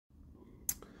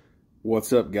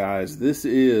What's up, guys? This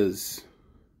is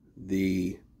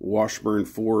the Washburn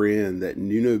 4N that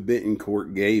Nuno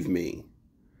Bettencourt gave me.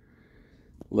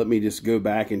 Let me just go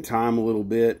back in time a little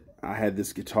bit. I had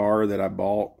this guitar that I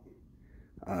bought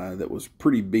that was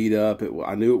pretty beat up.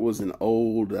 I knew it was an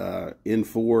old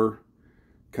N4.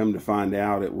 Come to find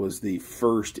out, it was the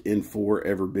first N4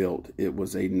 ever built. It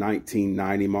was a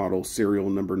 1990 model,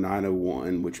 serial number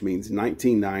 901, which means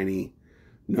 1990,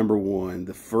 number 1,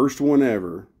 the first one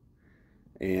ever.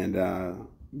 And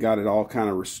got it all kind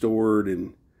of restored,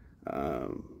 and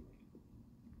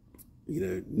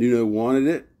Nuno wanted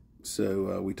it,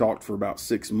 so we talked for about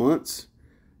 6 months,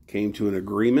 came to an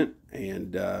agreement,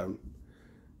 and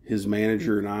his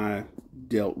manager and I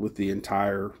dealt with the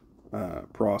entire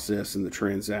process and the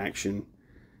transaction,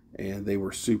 and they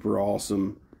were super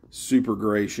awesome, super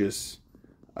gracious,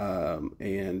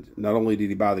 and not only did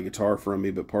he buy the guitar from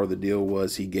me, but part of the deal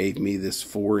was he gave me this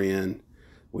 4N,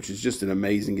 which is just an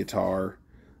amazing guitar.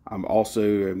 I'm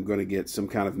also going to get some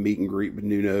kind of meet and greet with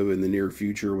Nuno in the near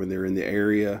future when they're in the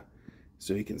area,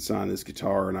 so he can sign this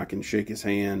guitar and I can shake his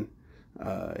hand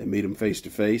and meet him face to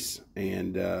face.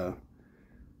 And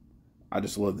I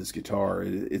just love this guitar.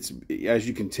 It's, as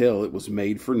you can tell, it was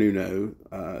made for Nuno.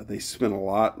 They spent a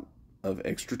lot of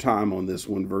extra time on this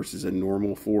one versus a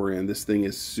normal 4N. This thing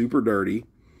is super dirty,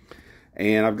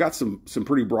 and I've got some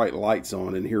pretty bright lights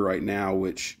on in here right now,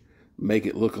 which make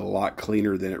it look a lot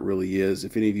cleaner than it really is.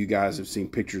 If any of you guys have seen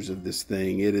pictures of this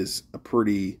thing, it is a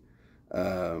pretty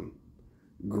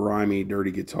grimy,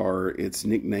 dirty guitar. Its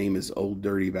nickname is Old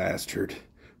Dirty Bastard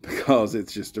because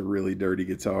it's just a really dirty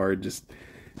guitar. Just,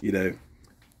 if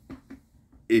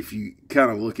you kind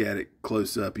of look at it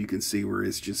close up, you can see where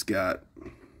it's just got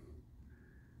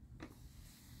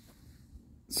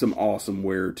some awesome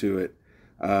wear to it.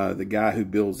 The guy who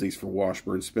builds these for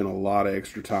Washburn spent a lot of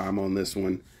extra time on this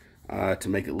one to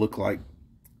make it look like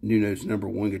Nuno's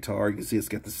 #1 guitar. You can see it's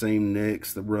got the same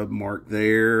nicks, the rub mark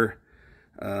there,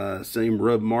 same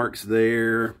rub marks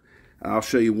there. I'll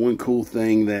show you one cool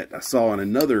thing that I saw in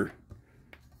another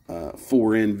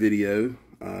 4N video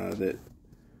that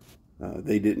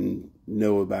they didn't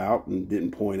know about and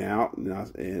didn't point out,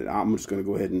 and I'm just going to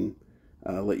go ahead and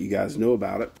let you guys know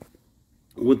about it.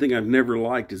 One thing I've never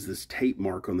liked is this tape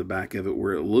mark on the back of it,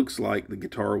 where it looks like the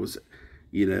guitar was,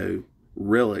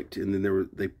 relicked, and then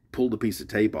they pulled a piece of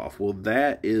tape off. Well,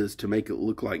 that is to make it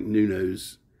look like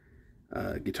Nuno's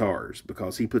guitars,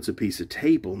 because he puts a piece of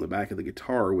tape on the back of the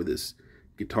guitar with his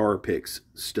guitar picks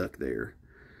stuck there.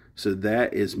 So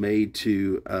that is made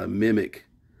to mimic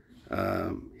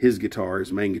his guitar,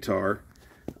 his main guitar,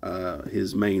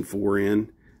 his main 4N.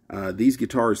 These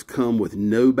guitars come with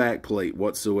no back plate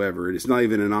whatsoever. It's not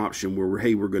even an option where,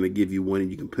 hey, we're going to give you one and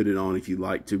you can put it on if you'd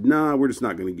like to. Nah, we're just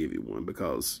not going to give you one,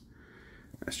 because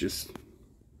that's just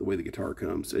the way the guitar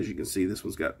comes. As you can see, this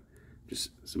one's got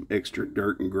just some extra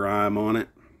dirt and grime on it.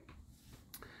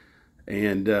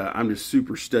 And I'm just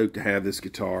super stoked to have this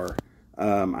guitar.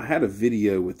 I had a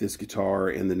video with this guitar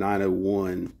and the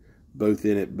 901, both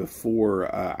in it,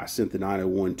 before I sent the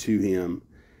 901 to him.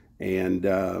 And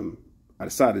I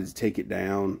decided to take it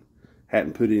down.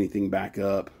 Hadn't put anything back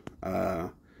up,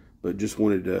 but just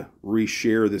wanted to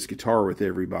reshare this guitar with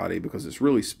everybody because it's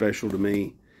really special to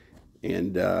me.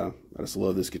 And I just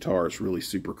love this guitar. It's really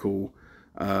super cool.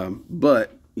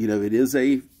 But, it is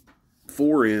a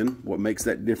 4N. What makes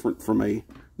that different from a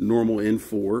normal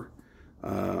N4?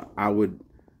 I would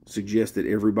suggest that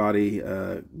everybody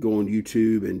go on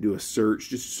YouTube and do a search.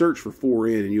 Just search for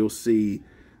 4N, and you'll see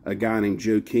a guy named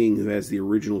Joe King who has the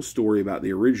original story about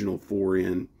the original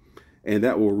 4N. And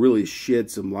that will really shed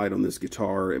some light on this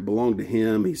guitar. It belonged to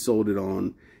him. He sold it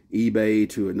on eBay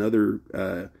to another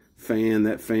fan.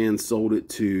 That fan sold it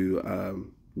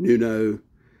to Nuno,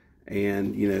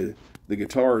 and the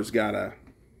guitar's got a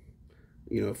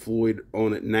Floyd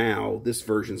on it now. This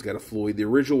version's got a Floyd. The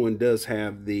original one does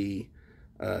have the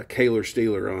Kaler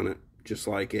Steeler on it, just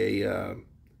like a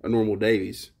normal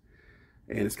Davies,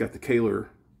 and it's got the Kaler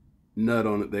nut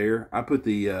on it there. I put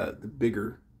the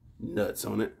bigger nuts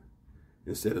on it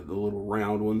instead of the little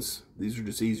round ones. These are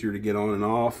just easier to get on and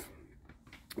off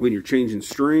when you're changing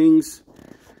strings.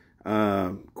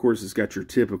 Of course, it's got your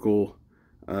typical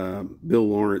Bill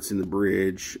Lawrence in the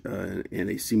bridge and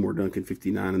a Seymour Duncan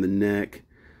 59 in the neck.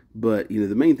 But,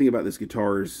 the main thing about this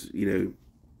guitar is,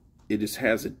 it just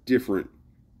has a different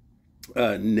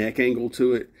neck angle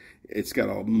to it. It's got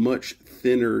a much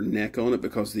thinner neck on it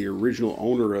because the original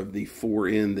owner of the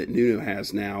 4N that Nuno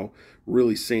has now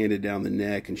really sanded down the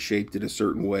neck and shaped it a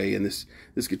certain way. And this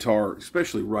guitar,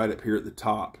 especially right up here at the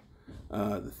top,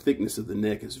 the thickness of the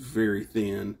neck is very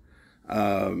thin.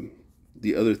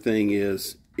 The other thing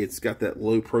is It's got that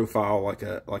low profile like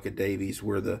a Davies,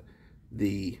 where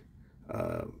the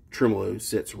tremolo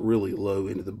sets really low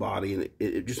into the body, and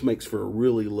it just makes for a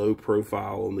really low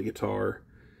profile on the guitar.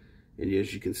 And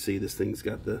as you can see, this thing's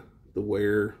got the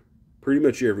wear pretty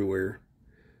much everywhere.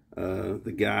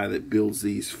 The guy that builds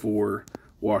these for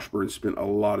Washburn spent a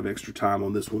lot of extra time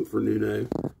on this one for Nuno,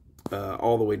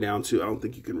 all the way down to, I don't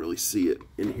think you can really see it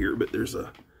in here, but there's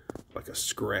like a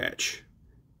scratch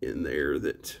in there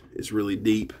that is really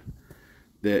deep,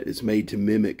 that is made to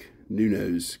mimic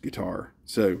Nuno's guitar.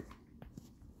 So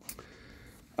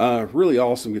really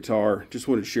awesome guitar. Just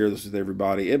wanted to share this with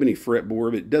everybody. Ebony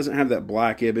fretboard. It doesn't have that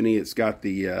black ebony. It's got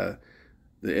the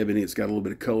ebony. It's got a little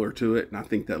bit of color to it, and I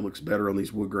think that looks better on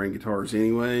these wood grain guitars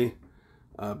anyway.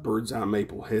 Bird's eye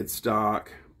maple headstock,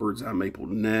 bird's eye maple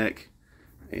neck,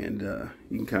 and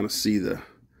you can kind of see the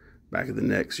back of the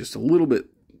neck's just a little bit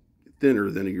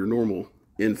thinner than your normal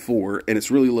N4, and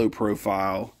it's really low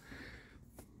profile.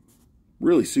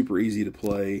 Really super easy to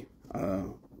play.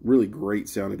 Really great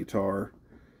sounding guitar.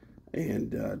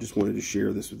 And just wanted to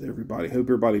share this with everybody. Hope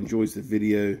everybody enjoys the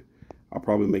video. I'll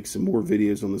probably make some more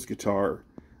videos on this guitar,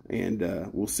 and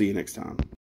we'll see you next time.